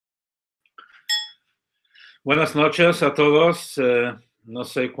Buenas noches a todos. No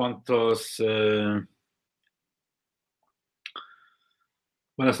sé cuántos.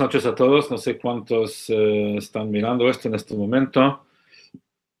 Buenas noches a todos. No sé cuántos están mirando esto en este momento.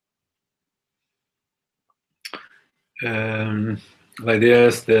 La idea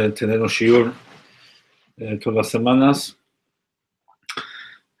es de tener un shiur todas las semanas.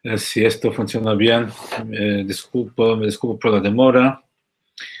 Si esto funciona bien, me disculpo por la demora.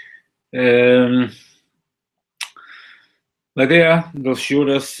 La idea de los shiur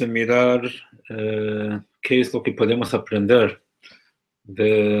es mirar qué es lo que podemos aprender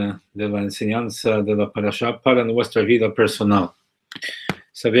de la enseñanza de la parashá para nuestra vida personal.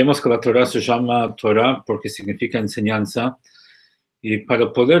 Sabemos que la Torah se llama Torah porque significa enseñanza, y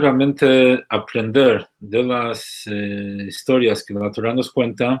para poder realmente aprender de las historias que la Torah nos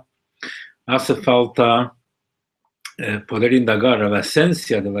cuenta, hace falta poder indagar a la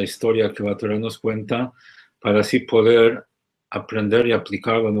esencia de la historia que la Torah nos cuenta, para así poder aprender y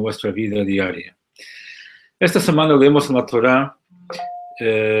aplicarlo en nuestra vida diaria. Esta semana leemos en la Torah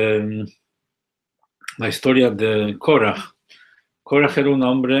la historia de Korach. Korach era un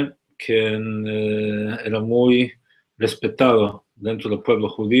hombre que era muy respetado dentro del pueblo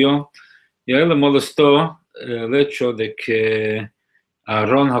judío, y a él le molestó el hecho de que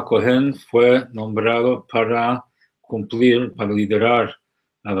Aarón HaKohen fue nombrado para cumplir, para liderar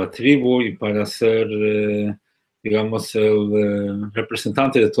a la tribu y para ser, digamos, el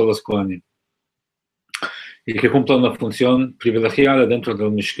representante de todos los Kohanim, y que cumpla una función privilegiada dentro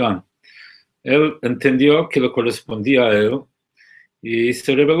del Mishkan. Él entendió que le correspondía a él y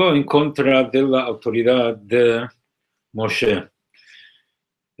se rebeló en contra de la autoridad de Moshe.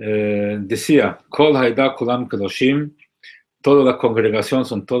 Decía, Kol Haida Kulam Kedoshim, toda la congregación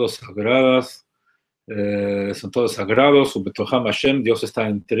son todos sagradas, son todos sagrados, Ubetoham Hashem, Dios está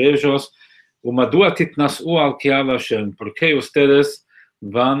entre ellos. Umadua titnasu al kial Hashem, ¿por qué ustedes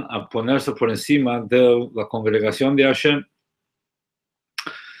van a ponerse por encima de la congregación de Hashem?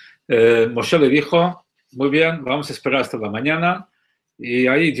 Moshe le dijo, muy bien, vamos a esperar hasta la mañana, y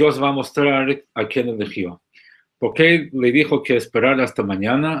ahí Dios va a mostrar a quién eligió. ¿Por qué le dijo que esperar hasta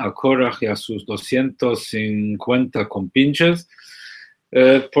mañana a Korach y a sus 250 compinches?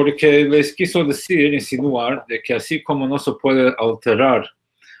 Porque les quiso decir, insinuar, de que así como no se puede alterar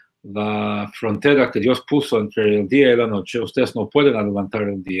la frontera que Dios puso entre el día y la noche, ustedes no pueden adelantar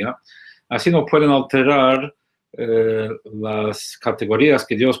el día, así no pueden alterar las categorías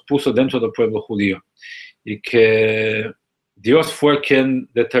que Dios puso dentro del pueblo judío, y que Dios fue quien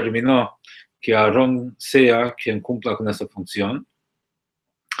determinó que Aarón sea quien cumpla con esa función.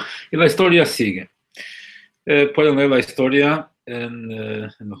 Y la historia sigue. Pueden leer la historia en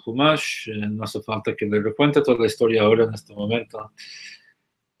el Humash, no hace falta que le recuente toda la historia ahora en este momento.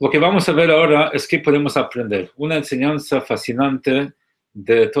 Lo que vamos a ver ahora es qué podemos aprender, una enseñanza fascinante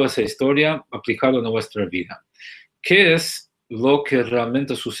de toda esa historia aplicada a nuestra vida. ¿Qué es lo que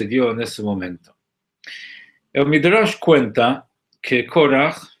realmente sucedió en ese momento? El Midrash cuenta que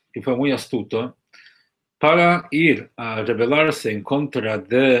Korach, que fue muy astuto, para ir a rebelarse en contra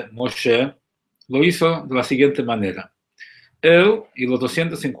de Moshe, lo hizo de la siguiente manera. Él y los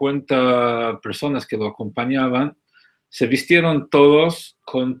 250 personas que lo acompañaban se vistieron todos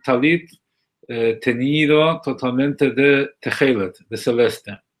con talit teñido totalmente de tejelet, de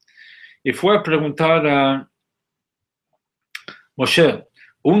celeste. Y fue a preguntar a Moshe,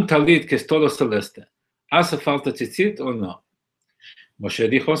 un talit que es todo celeste, ¿hace falta tzitzit o no? Moshe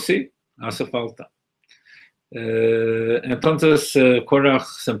dijo, sí, hace falta. Entonces Korach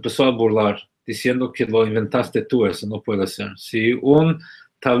se empezó a burlar, diciendo que lo inventaste tú, eso no puede ser. Si un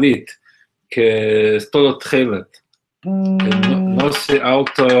talit que es todo tchelet no se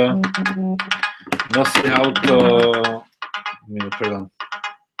perdón.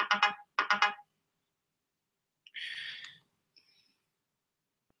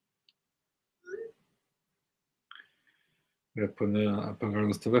 Voy a apagar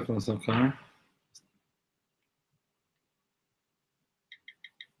los teléfonos acá.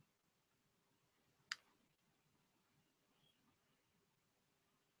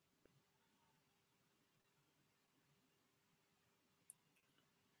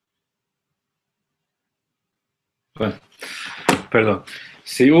 Bueno, perdón.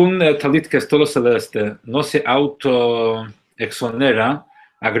 Si un talit que es todo celeste no se autoexonera,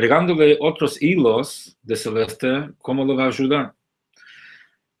 agregándole otros hilos de celeste, ¿cómo lo va a ayudar?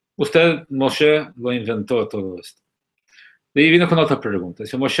 Usted, Moshe, lo inventó todo esto. Y vino con otra pregunta.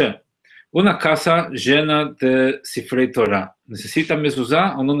 Dice, Moshe, una casa llena de Sifrei Torah, ¿necesita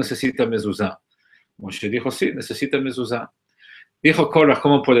mezuzá o no necesita mezuzá? Moshe dijo, sí, necesita mezuzá. Dijo Korah,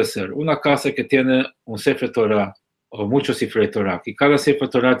 ¿cómo puede ser? Una casa que tiene un Sefer Torah, o muchos Sefer Torah, que cada Sefer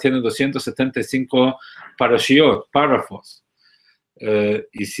Torah tiene 275 parashiot, párrafos.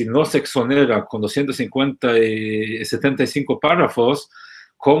 Y si no se exonera con 275 párrafos,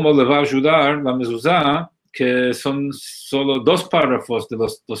 ¿cómo le va a ayudar la mezuzá, que son solo 2 párrafos de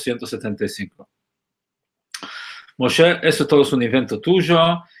los 275? Moshe, eso todo es un invento tuyo,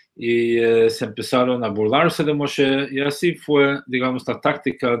 y se empezaron a burlarse de Moshe, y así fue, digamos, la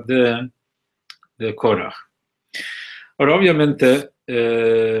táctica de Korah. Ahora, obviamente,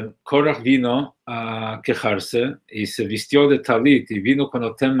 Korah vino a quejarse y se vistió de talit y vino con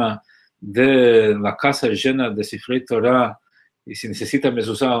el tema de la casa llena de Sifrei Torah y si necesita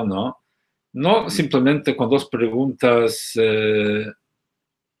mezuzá o no, no simplemente con 2 preguntas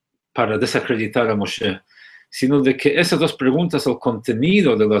para desacreditar a Moshe, sino de que esas 2 preguntas, el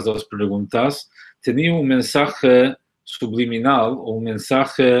contenido de las 2 preguntas, tenía un mensaje subliminal o un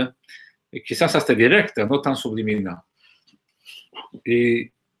mensaje quizás hasta directo, no tan subliminal.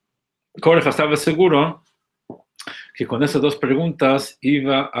 Y Korah estaba seguro que con esas 2 preguntas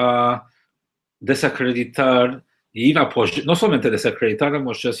iba a desacreditar, y iba a apoyar, no solamente desacreditar a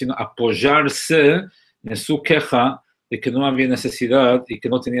Moshe, sino apoyarse en su queja de que no había necesidad y que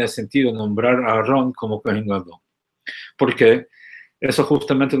no tenía sentido nombrar a Aarón como Kohen Gadol. Porque eso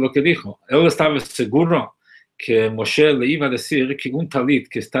justamente es lo que dijo. Él estaba seguro que Moshe le iba a decir que un talit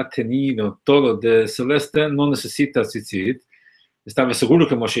que está teñido todo de celeste no necesita tzitzit. Estaba seguro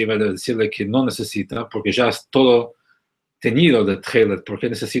que Moshe iba a decirle que no necesita, porque ya es todo teñido de tchelet, porque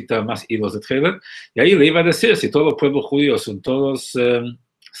necesita más hilos de tchelet. Y ahí le iba a decir, si todo el pueblo judío son todos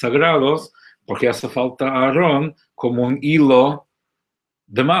sagrados, porque hace falta a Aarón como un hilo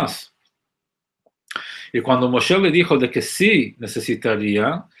de más. Y cuando Moshe le dijo de que sí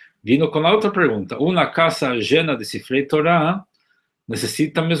necesitaría, vino con la otra pregunta. Una casa llena de Sifrei Torah,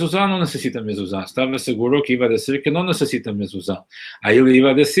 ¿necesita mezuzá o no necesita mezuzá? Estaba seguro que iba a decir que no necesita mezuzá. Ahí le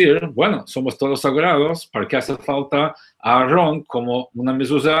iba a decir, bueno, somos todos sagrados, ¿para qué hace falta a Aarón como una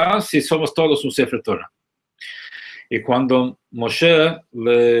mezuzá si somos todos un Sefer Torah? Y cuando Moshe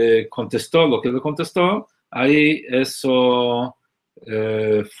le contestó lo que le contestó, ahí eso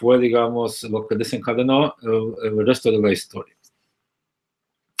fue, digamos, lo que desencadenó el resto de la historia.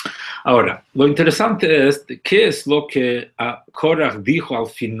 Ahora, lo interesante es qué es lo que Korah dijo al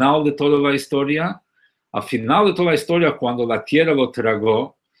final de toda la historia. Al final de toda la historia, cuando la tierra lo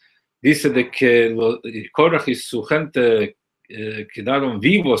tragó, dice de que Korah y su gente quedaron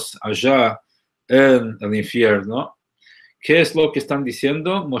vivos allá en el infierno. ¿Qué es lo que están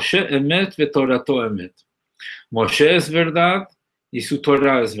diciendo? Moshe emet ve Torato emet. Moshe es verdad y su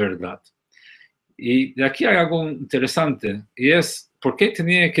Torah es verdad. Y de aquí hay algo interesante, y es, ¿por qué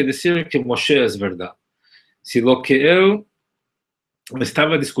tenía que decir que Moshe es verdad? Si lo que él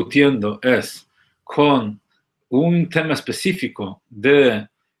estaba discutiendo es con un tema específico de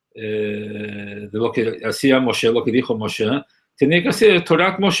lo que hacía Moshe, lo que dijo Moshe, tenía que decir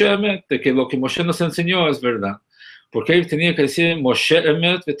Torah Moshe emet, de que lo que Moshe nos enseñó es verdad. Porque él tenía que decir Moshe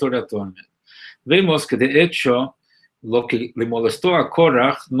emet ve Torah emet. Vemos que de hecho lo que le molestó a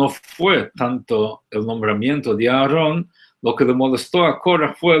Korah no fue tanto el nombramiento de Aarón, lo que le molestó a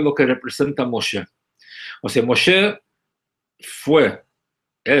Korah fue lo que representa Moshe. O sea, Moshe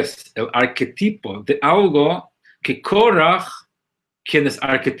es el arquetipo de algo que Korah, quien es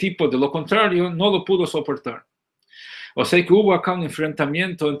arquetipo de lo contrario, no lo pudo soportar. O sea que hubo acá un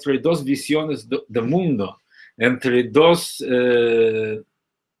enfrentamiento entre 2 visiones del mundo, entre 2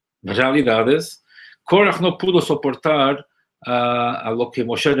 realidades. Korah no pudo soportar a lo que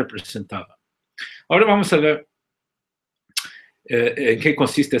Moshe representaba. Ahora vamos a ver en qué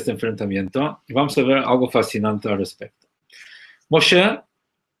consiste este enfrentamiento y vamos a ver algo fascinante al respecto. Moshe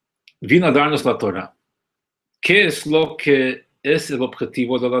vino a darnos la Torah. ¿Qué es lo que es el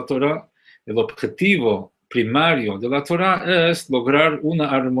objetivo de la Torah? El objetivo primario de la Torah es lograr una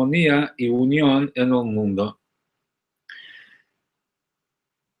armonía y unión en el mundo.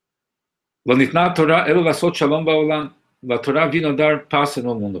 La Torah era la Shalom Ba'olam. La Torah vino a dar paz en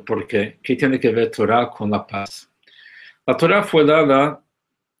el mundo. ¿Por qué? ¿Qué tiene que ver Torah con la paz? La Torah fue dada,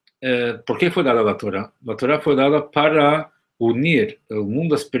 ¿por qué fue dada la Torah? La Torah fue dada para unir el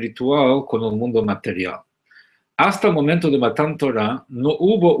mundo espiritual con el mundo material. Hasta el momento de Matan Torah no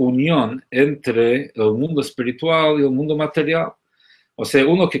hubo unión entre el mundo espiritual y el mundo material. O sea,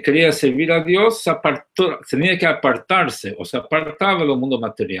 uno que quería servir a Dios tenía que apartarse, o se apartaba del mundo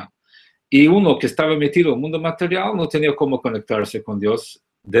material. Y uno que estaba metido en el mundo material no tenía cómo conectarse con Dios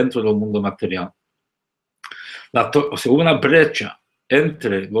dentro del mundo material. O sea, hubo una brecha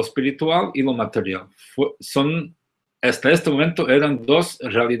entre lo espiritual y lo material. Son Hasta este momento eran dos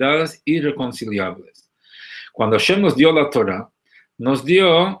realidades irreconciliables. Cuando Hashem nos dio la Torah, nos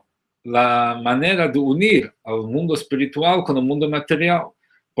dio la manera de unir al mundo espiritual con el mundo material,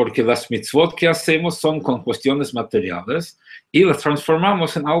 porque las mitzvot que hacemos son con cuestiones materiales y las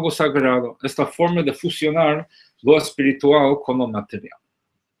transformamos en algo sagrado. Es la forma de fusionar lo espiritual con lo material.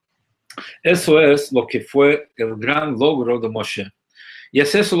 Eso es lo que fue el gran logro de Moshe. Y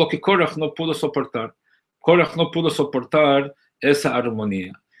es eso lo que Korach no pudo soportar. Korach no pudo soportar esa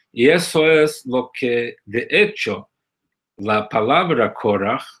armonía. Y eso es lo que, de hecho, la palabra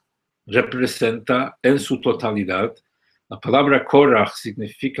Korach representa en su totalidad. La palabra Korach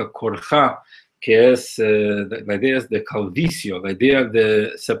significa korja, que es, la idea es de calvicio, la idea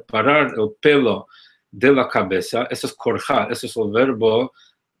de separar el pelo de la cabeza. Eso es korja, eso es el verbo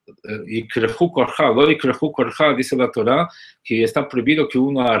Yikrehu korja. Lo Yikrehu korja, dice la Torah, que está prohibido que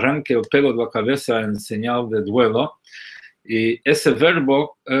uno arranque el pelo de la cabeza en señal de duelo. Y ese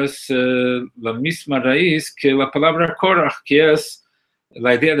verbo es la misma raíz que la palabra Korach, que es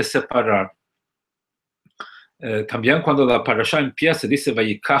la idea de separar. También cuando la parasha empieza, dice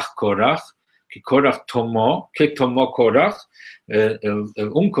Vayikach Korach, que Korach tomó. ¿Qué tomó Korach? El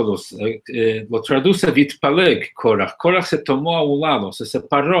Onkelos lo traduce Vitpaleg Korach. Korach se tomó a un lado, se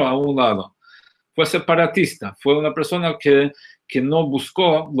separó a un lado. Fue separatista, fue una persona que no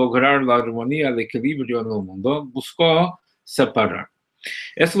buscó lograr la armonía, el equilibrio en el mundo, buscó separar.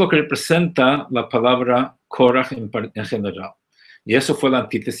 Eso es lo que representa la palabra Korach en general. Y eso fue la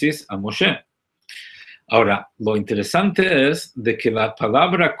antítesis a Moshe. Ahora, lo interesante es de que la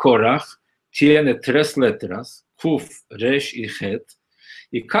palabra Korach tiene 3 letras, Kuf, Resh y Het,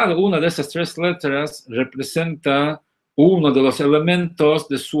 y cada una de esas 3 letras representa uno de los elementos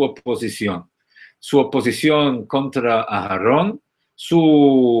de su oposición. Su oposición contra Aarón,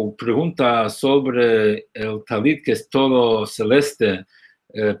 su pregunta sobre el talit que es todo celeste,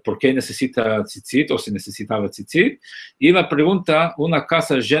 ¿por qué necesita tzitzit o si necesitaba tzitzit? Y la pregunta, una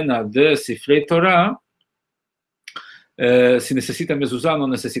casa llena de Sifrei Torah, si necesita mezuzá o no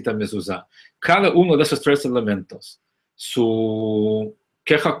necesita mezuzá. Cada uno de esos 3 elementos, su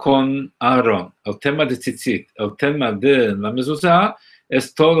queja con Aarón, el tema de tzitzit, el tema de la mezuzá,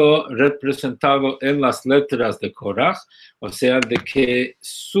 es todo representado en las letras de Korach, o sea, de que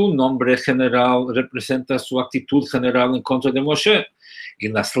su nombre general representa su actitud general en contra de Moshe. Y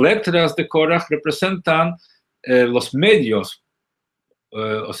las letras de Korach representan los medios,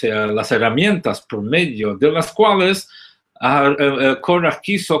 o sea, las herramientas por medio de las cuales Korach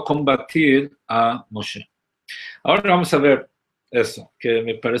quiso combatir a Moshe. Ahora vamos a ver eso, que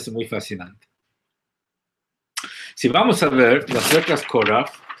me parece muy fascinante. Si vamos a ver las letras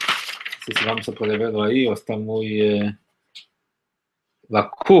Korach, si vamos a poder verlo ahí, o está muy... la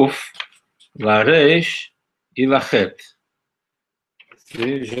Kuf, la Reish y la Het.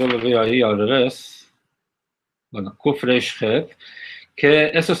 Sí, yo lo veo ahí al revés. Bueno, Kuf, Reish, Het, que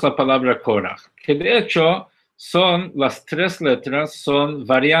eso es la palabra Korach, que de hecho son las 3 letras, son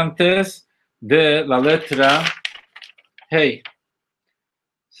variantes de la letra Hei.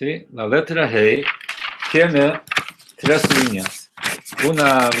 ¿Sí? La letra Hei tiene 3 líneas.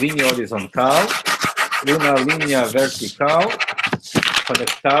 Una línea horizontal, una línea vertical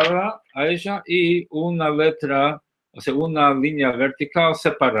conectada a ella y una letra, o sea, una línea vertical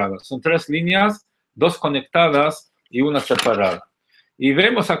separada. Son 3 líneas, 2 conectadas y una separada. Y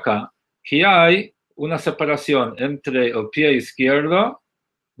vemos acá que hay una separación entre el pie izquierdo,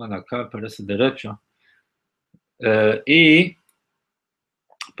 bueno, acá parece derecho,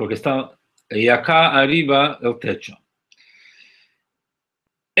 y acá arriba el techo.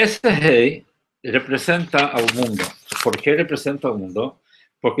 Este Hei representa al mundo. ¿Por qué representa al mundo?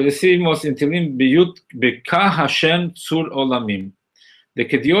 Porque decimos en Tilim, Bika Hashem Tzur Olamim, de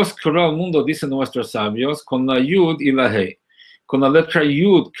que Dios creó al mundo, dicen nuestros sabios, con la Yud y la Hei. Con la letra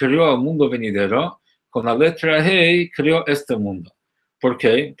Yud creó al mundo venidero, con la letra Hei creó este mundo. ¿Por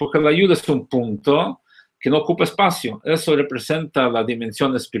qué? Porque la Yud es un punto que no ocupa espacio. Eso representa la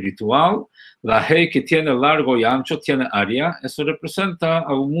dimensión espiritual. La Hei, que tiene largo y ancho, tiene área. Eso representa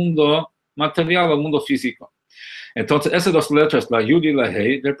al mundo material, al mundo físico. Entonces, esas 2 letras, la Yud y la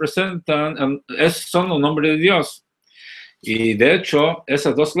Hei, son el nombre de Dios. Y de hecho,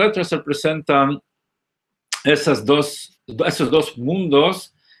 esas 2 letras representan esos dos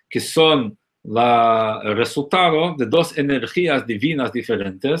mundos que son el resultado de 2 energías divinas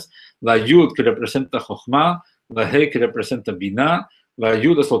diferentes. La Yud, que representa Jochma, la Hei, que representa Binah. La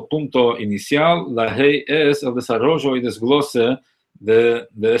Yud es el punto inicial, la Hei es el desarrollo y desglose de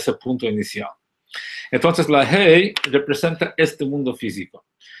ese punto inicial. Entonces, la Hei representa este mundo físico.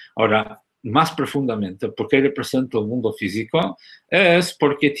 Ahora, más profundamente por qué representa el mundo físico, es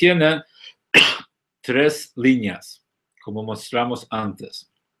porque tiene tres líneas, como mostramos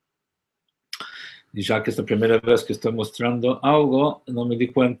antes. Y ya que es la primera vez que estoy mostrando algo, no me di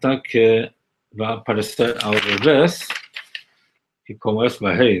cuenta que va a aparecer al revés, y como es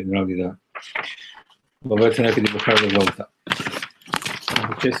la hey en realidad. Lo voy a tener que dibujar de vuelta.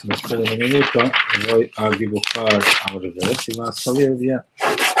 Ok, si me espero un minuto, voy a dibujar al revés y va a salir bien.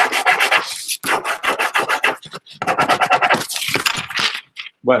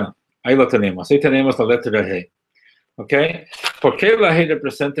 Bueno, ahí lo tenemos. Ahí tenemos la letra G. ¿Ok? ¿Por qué la G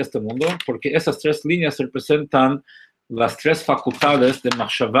representa este mundo? Porque esas tres líneas representan las tres facultades de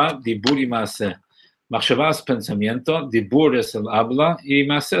Machshavá, Dibur y Maaseh. Machshavá es pensamiento, Dibur es el habla y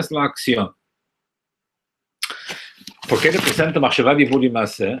Maaseh es la acción. ¿Por qué representa Machshavá, Dibur y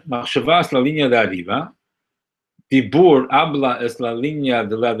Maaseh? Machshavá es la línea de arriba, Dibur, habla, es la línea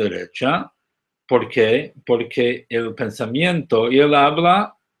de la derecha. ¿Por qué? Porque el pensamiento y el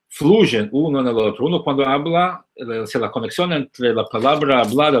habla fluyen uno en el otro. Uno cuando habla, la conexión entre la palabra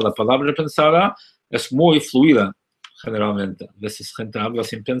hablada y la palabra pensada es muy fluida, generalmente. A veces gente habla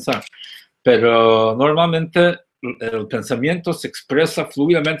sin pensar. Pero normalmente el pensamiento se expresa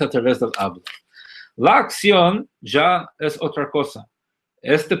fluidamente a través del habla. La acción ya es otra cosa.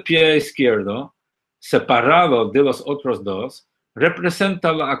 Este pie izquierdo, separado de los otros dos,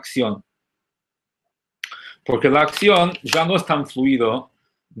 representa la acción. Porque la acción ya no es tan fluida,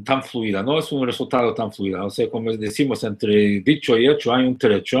 no es un resultado tan fluido. O sea, como decimos, entre dicho y hecho hay un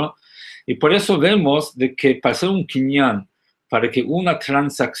trecho. Y por eso vemos de que para ser un kinyan, para que una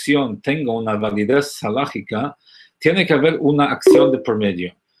transacción tenga una validez halágica, tiene que haber una acción de por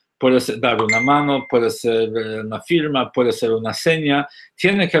medio. Puede ser dar una mano, puede ser una firma, puede ser una seña.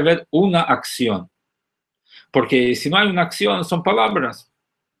 Tiene que haber una acción. Porque si no hay una acción, son palabras.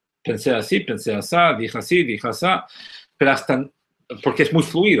 Pensé así, dije así, pero hasta, porque es muy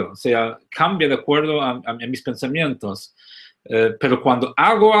fluido, o sea, cambia de acuerdo a mis pensamientos. Pero cuando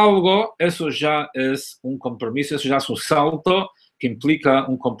hago algo, eso ya es un compromiso, eso ya es un salto que implica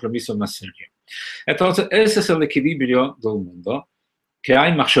un compromiso más serio. Entonces, ese es el equilibrio del mundo, que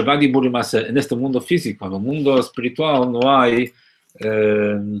hay Machshavá, Dibur y Maaseh en este mundo físico. En el mundo espiritual no hay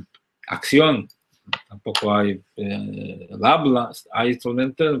acción, tampoco hay el habla, hay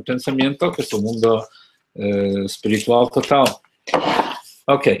solamente el pensamiento, que es un mundo espiritual total.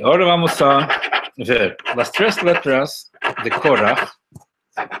 Ok, ahora vamos a ver las tres letras de Korach.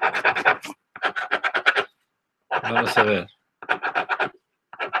 Vamos a ver.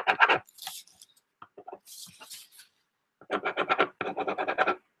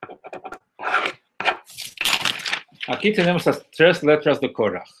 Aquí tenemos las tres letras de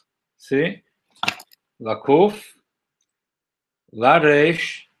Korach, ¿sí? La Kuf, la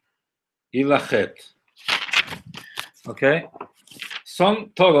Reish y la Het. ¿Ok?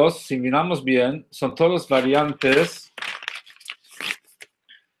 Son todos, si miramos bien, son todos variantes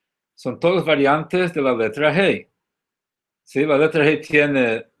de la letra He. ¿Sí? La letra He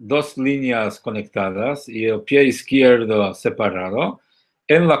tiene dos líneas conectadas y el pie izquierdo separado.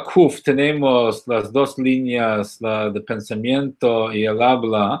 En la Kuf tenemos las dos líneas, la de pensamiento y el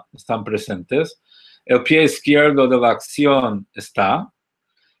habla, están presentes. El pie izquierdo de la acción está.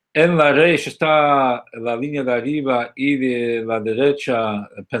 En la Reish está la línea de arriba y de la derecha,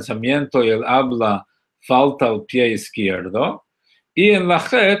 el pensamiento y el habla, falta el pie izquierdo. Y en la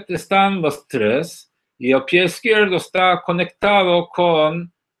Het están los tres, y el pie izquierdo está conectado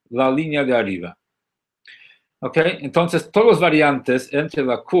con la línea de arriba. ¿Ok? Entonces, todas las variantes entre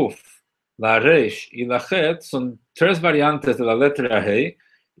la Kuf, la Reish y la Het son tres variantes de la letra He,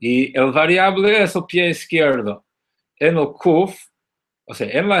 y el variable es el pie izquierdo. En el Kuf, o sea,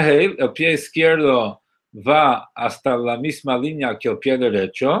 en la He, el pie izquierdo va hasta la misma línea que el pie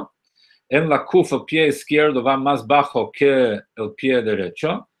derecho. En la Kuf, el pie izquierdo va más bajo que el pie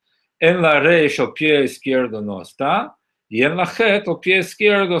derecho. En la Reish, el pie izquierdo no está. Y en la Het, el pie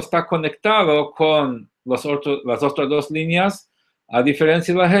izquierdo está conectado con las otras dos líneas, a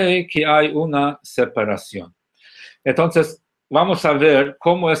diferencia de la He, que hay una separación. Entonces, vamos a ver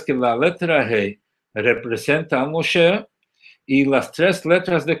cómo es que la letra He representa a Moshe, y las tres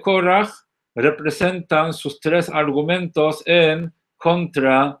letras de Korach representan sus tres argumentos en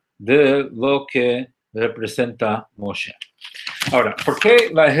contra de lo que representa Moshe. Ahora, ¿por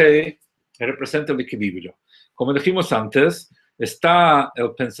qué la He representa el equilibrio? Como dijimos antes, está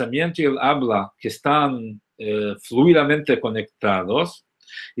el pensamiento y el habla que están fluidamente conectados,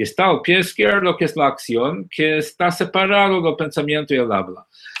 y está el pie izquierdo, que es la acción, que está separado del pensamiento y el habla.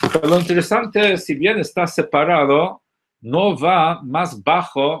 Pero lo interesante es, si bien está separado, no va más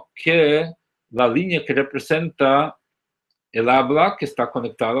bajo que la línea que representa el habla que está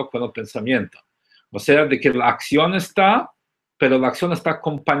conectado con el pensamiento. O sea, de que la acción está, pero la acción está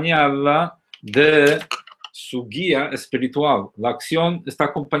acompañada de su guía espiritual. La acción está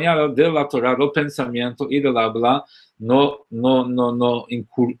acompañada de la Torah, del pensamiento y del habla. No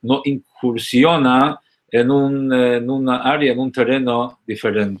incursiona en una área, en un terreno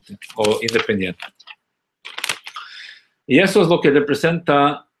diferente o independiente. Y eso es lo que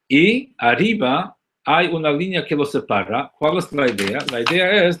representa, y arriba hay una línea que lo separa. ¿Cuál es la idea? La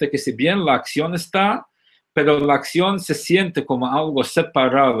idea es de que si bien la acción está, pero la acción se siente como algo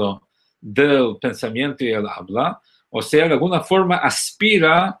separado del pensamiento y el habla, o sea, de alguna forma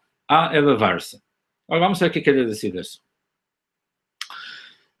aspira a elevarse. Ahora vamos a ver qué quiere decir eso.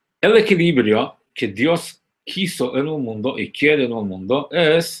 El equilibrio que Dios quiso en un mundo y quiere en un mundo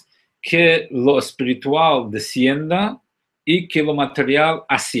es que lo espiritual descienda y que lo material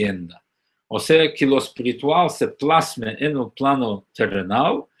ascienda. O sea, que lo espiritual se plasme en el plano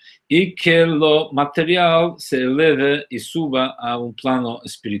terrenal y que lo material se eleve y suba a un plano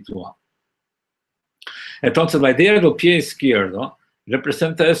espiritual. Entonces, la idea del pie izquierdo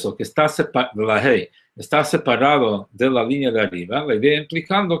representa eso, que está está separado de la línea de arriba, la idea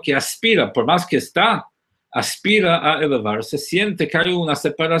implicando que aspira, por más que está, aspira a elevarse, siente que hay una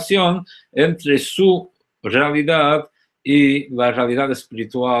separación entre su realidad y la realidad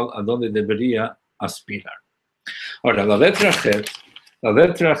espiritual a donde debería aspirar. Ahora, la letra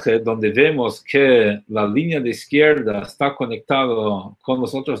G, donde vemos que la línea de izquierda está conectada con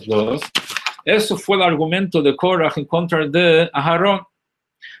los otros dos, eso fue el argumento de Korach en contra de Aarón.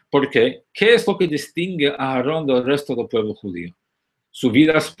 ¿Por qué? ¿Qué es lo que distingue a Aarón del resto del pueblo judío? Su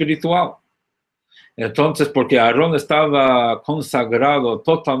vida espiritual. Entonces, porque Aarón estaba consagrado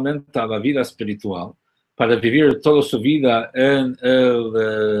totalmente a la vida espiritual, para vivir toda su vida en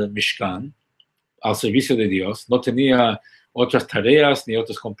el Mishkan, al servicio de Dios, no tenía otras tareas, ni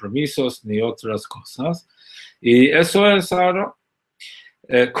otros compromisos, ni otras cosas. Y eso es Aarón.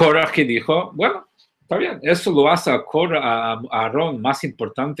 Korach que dijo, bueno, está bien, eso lo hace a Aarón más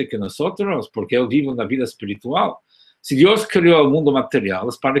importante que nosotros, porque él vive una vida espiritual. Si Dios creó el mundo material,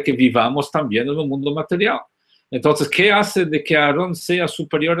 es para que vivamos también en el mundo material. Entonces, ¿qué hace de que Aarón sea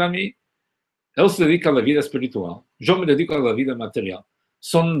superior a mí? Él se dedica a la vida espiritual, yo me dedico a la vida material.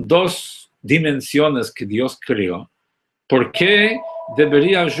 Son dos dimensiones que Dios creó. ¿Por qué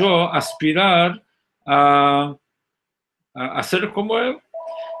debería yo aspirar a ser como él?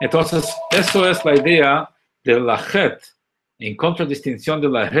 Entonces, eso es la idea de la Het, en contradistinción de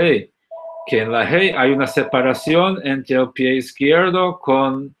la He, que en la He hay una separación entre el pie izquierdo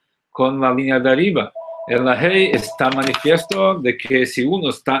con la línea de arriba. En la He está manifiesto de que si uno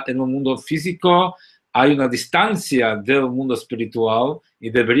está en un mundo físico, hay una distancia del mundo espiritual y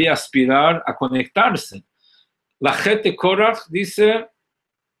debería aspirar a conectarse. La Het de Korach dice,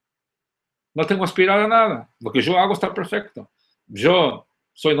 no tengo que aspirar a nada, lo que yo hago está perfecto. Yo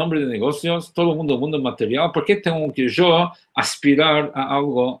soy un hombre de negocios, todo el mundo material, ¿por qué tengo que yo aspirar a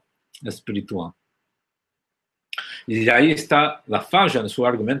algo espiritual? Y ahí está la falla en su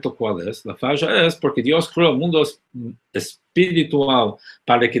argumento. ¿Cuál es? La falla es porque Dios creó el mundo espiritual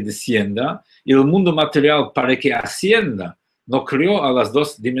para que descienda y el mundo material para que ascienda. No creó a las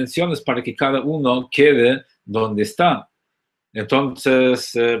dos dimensiones para que cada uno quede donde está.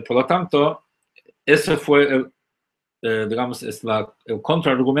 Entonces, por lo tanto, ese fue digamos, es el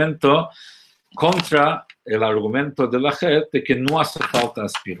contraargumento contra el argumento de la gente de que no hace falta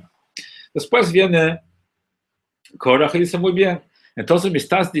aspirar. Después viene Korach y dice, muy bien, entonces me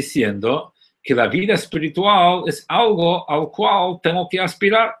estás diciendo que la vida espiritual es algo al cual tengo que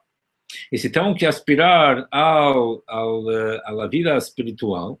aspirar. Y si tengo que aspirar a la vida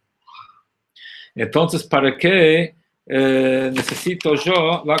espiritual, entonces, ¿para qué necesito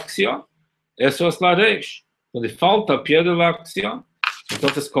yo la acción? Eso es la Reish, donde falta el pie de la acción.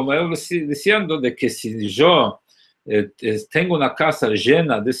 Entonces, como él diciendo de que si yo tengo una casa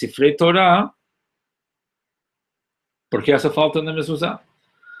llena de Sifrei Torah, ¿por qué hace falta una mezuzá?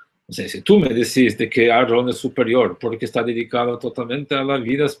 O sea, si tú me decís de que Aarón es superior porque está dedicado totalmente a la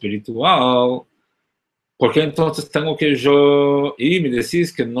vida espiritual, ¿por qué entonces tengo que yo, y me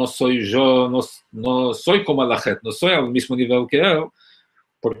decís que no soy yo, no soy como la gente, no soy al mismo nivel que él?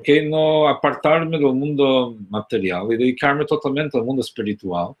 ¿Por qué no apartarme del mundo material y dedicarme totalmente al mundo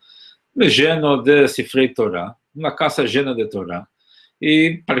espiritual? Me lleno de Sifrei Torah, una casa llena de Torah.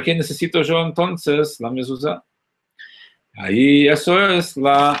 ¿Y para qué necesito yo entonces la mezuzá? Ahí eso es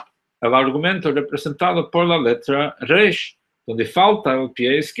el argumento representado por la letra Reish, donde falta el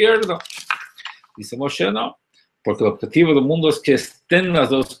pie izquierdo. Dice Moshe, no. porque el objetivo del mundo es que estén las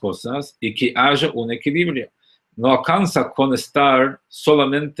dos cosas y que haya un equilibrio. No alcanza con estar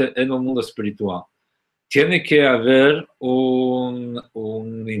solamente en el mundo espiritual. Tiene que haber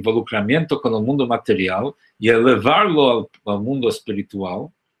un involucramiento con el mundo material y elevarlo al mundo espiritual,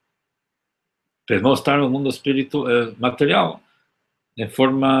 pero no estar en el mundo material en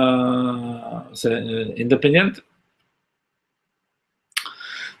forma independiente.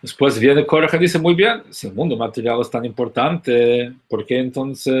 Después viene Korach y dice, muy bien, si el mundo material es tan importante, ¿por qué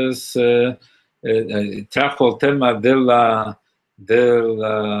entonces trajo el tema de la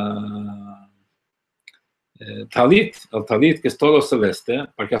talit, el talit que es todo celeste,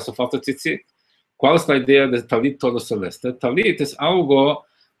 porque hace falta tzitzit? ¿Cuál es la idea del talit todo celeste? Talit es algo,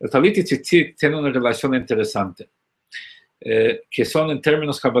 el talit y tzitzit tienen una relación interesante, que son en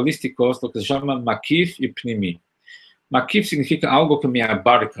términos cabalísticos lo que se llaman makif y pnimi. Makif significa algo que me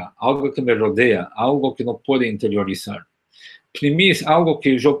abarca, algo que me rodea, algo que no puedo interiorizar. Pnimi es algo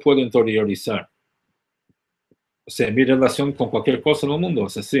que yo puedo interiorizar. O sea, mi relación con cualquier cosa en el mundo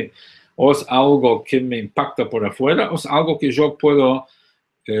es así. O es algo que me impacta por afuera, o es algo que yo puedo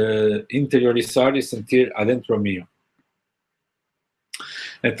interiorizar y sentir adentro mío.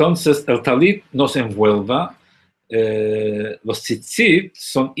 Entonces, el talit nos envuelve. Los tzitzit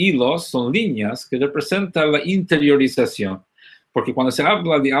son hilos, son líneas que representan la interiorización. Porque cuando se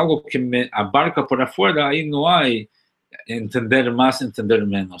habla de algo que me abarca por afuera, ahí no hay entender más, entender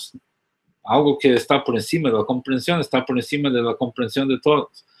menos. Algo que está por encima de la comprensión, está por encima de la comprensión de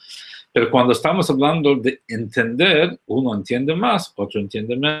todos. Pero cuando estamos hablando de entender, uno entiende más, otro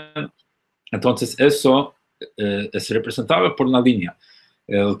entiende menos. Entonces eso es representado por una línea.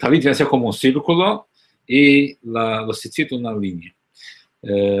 El talit viene a ser como un círculo y los tzitzit una línea.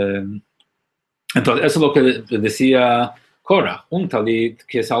 Entonces eso es lo que decía Korach, un talit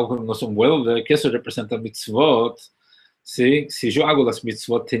que es algo que nos envuelve, que eso representa mitzvot. ¿Sí? Si yo hago las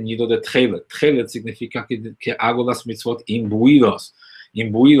mitzvot teñido de tchelet, tchelet significa que hago las mitzvot imbuido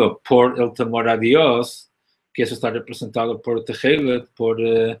por el temor a Dios, que eso está representado por tchelet, por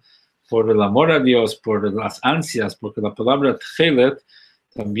el amor a Dios, por las ansias, porque la palabra tchelet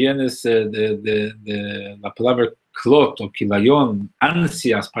también es de la palabra klot o kilayon,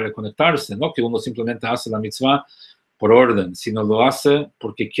 ansias para conectarse, no que uno simplemente hace la mitzvah por orden, sino lo hace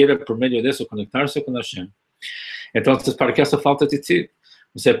porque quiere por medio de eso conectarse con Hashem. Entonces, ¿para qué hace falta tzitzit?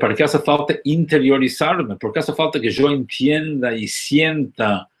 O sea, ¿para qué hace falta interiorizarme? ¿Por qué hace falta que yo entienda y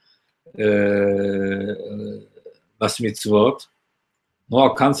sienta las mitzvot? ¿No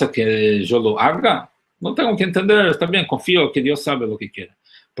alcanza que yo lo haga? No tengo que entender, está bien, confío que Dios sabe lo que quiere.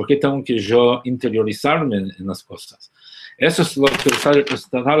 ¿Por qué tengo que yo interiorizarme en las cosas? Eso es lo que está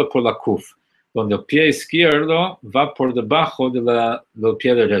representado por la kuf, donde el pie izquierdo va por debajo del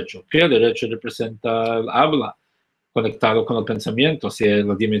pie derecho. El pie derecho representa el habla, conectado con el pensamiento, o sea,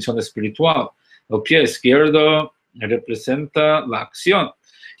 la dimensión espiritual. El pie izquierdo representa la acción.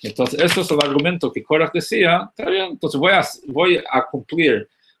 Entonces, eso es el argumento que Korach decía, está bien, entonces voy a cumplir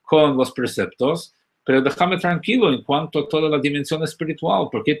con los preceptos, pero déjame tranquilo en cuanto a toda la dimensión espiritual,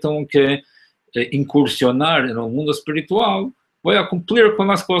 porque tengo que incursionar en el mundo espiritual, voy a cumplir con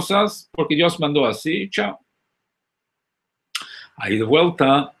las cosas porque Dios mandó así, chao. Ahí de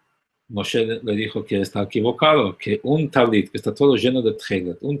vuelta, Moshe le dijo que está equivocado, que un talit, que está todo lleno de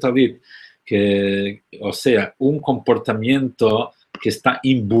tchelet, un talit, que, o sea, un comportamiento que está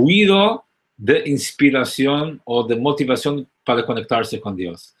imbuido de inspiración o de motivación para conectarse con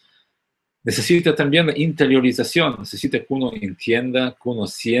Dios. Necesita también la interiorización, necesita que uno entienda, que uno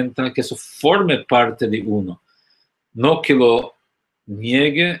sienta, que eso forme parte de uno, no que lo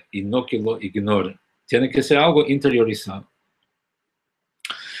niegue y no que lo ignore. Tiene que ser algo interiorizado.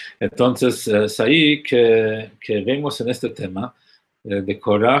 Entonces, es ahí que vemos en este tema de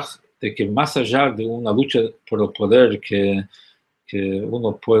Korach, de que más allá de una lucha por el poder que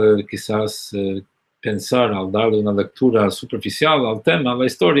uno puede quizás pensar al darle una lectura superficial al tema, a la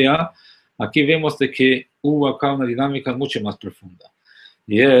historia, aquí vemos de que hubo acá una dinámica mucho más profunda.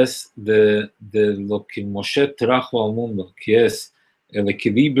 Y es de lo que Moshe trajo al mundo, que es el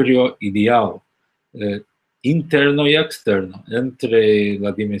equilibrio ideal, interno y externo, entre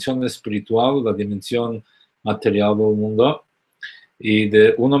la dimensión espiritual, la dimensión material del mundo, y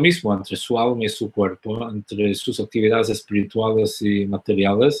de uno mismo, entre su alma y su cuerpo, entre sus actividades espirituales y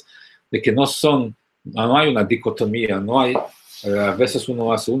materiales, de que no hay una dicotomía, no hay, a veces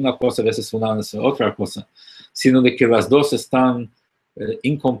uno hace una cosa, a veces uno hace otra cosa, sino de que las dos están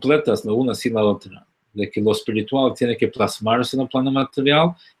incompletas la una sin la otra, de que lo espiritual tiene que plasmarse en el plano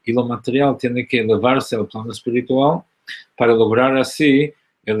material y lo material tiene que elevarse al plano espiritual para lograr así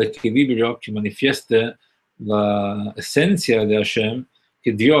el equilibrio que manifieste la esencia de Hashem,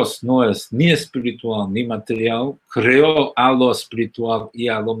 que Dios no es ni espiritual ni material, creó a lo espiritual y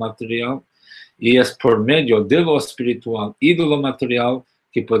a lo material, y es por medio de lo espiritual y de lo material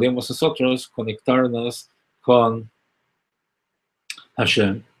que podemos nosotros conectarnos con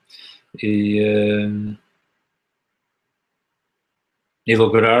Hashem y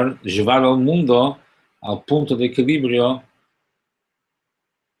lograr llevar al mundo al punto de equilibrio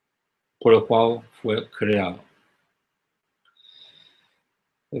por el cual fue creado.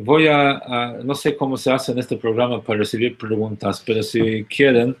 No sé cómo se hace en este programa para recibir preguntas, pero si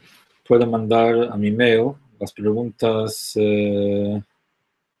quieren, pueden mandar a mi mail las preguntas.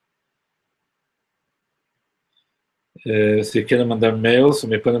 Si quieren mandar mails,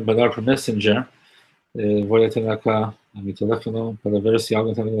 me pueden mandar por Messenger. Voy a tener acá a mi teléfono para ver si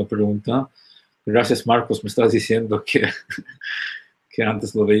alguien tiene una pregunta. Gracias, Marcos, me estás diciendo que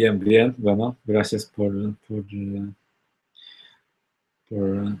antes lo veían bien. Bueno, gracias por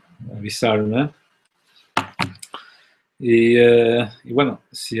avisarme. Y bueno,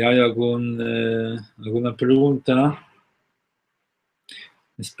 si hay alguna pregunta,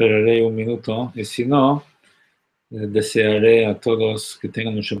 esperaré un minuto. Y si no, desearé a todos que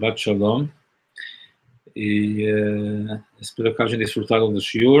tengan un Shabbat Shalom. Y espero que hayan disfrutado del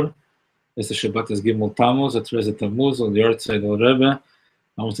Shiur. Este Shabbat es Gimel Tammuz, a 3 de Tammuz, el Yortzeit del Rebbe.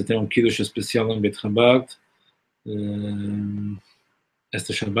 Vamos a tener un Kiddush especial en Beit Chabad.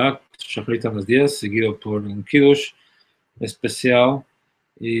 Este Shabbat, Shacharit a las 10, seguido por un Kiddush especial.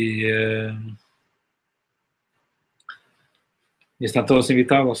 Y están todos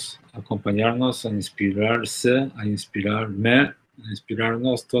invitados a acompañarnos, a inspirarse, a inspirarme, a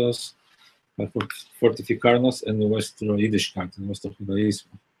inspirarnos todos, a fortificarnos en nuestro Yiddishkeit, en nuestro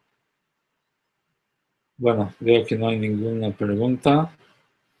judaísmo. Bueno, veo que no hay ninguna pregunta.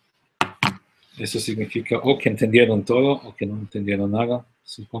 Eso significa o que entendieron todo o que no entendieron nada.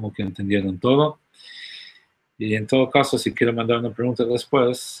 Supongo que entendieron todo. Y en todo caso, si quieren mandar una pregunta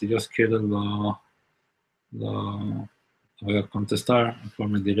después, si Dios quiere, lo voy a contestar en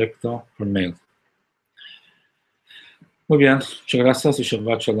forma directa por mail. Muy bien, muchas gracias y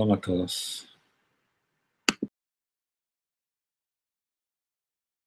Shabbat Shalom a todos.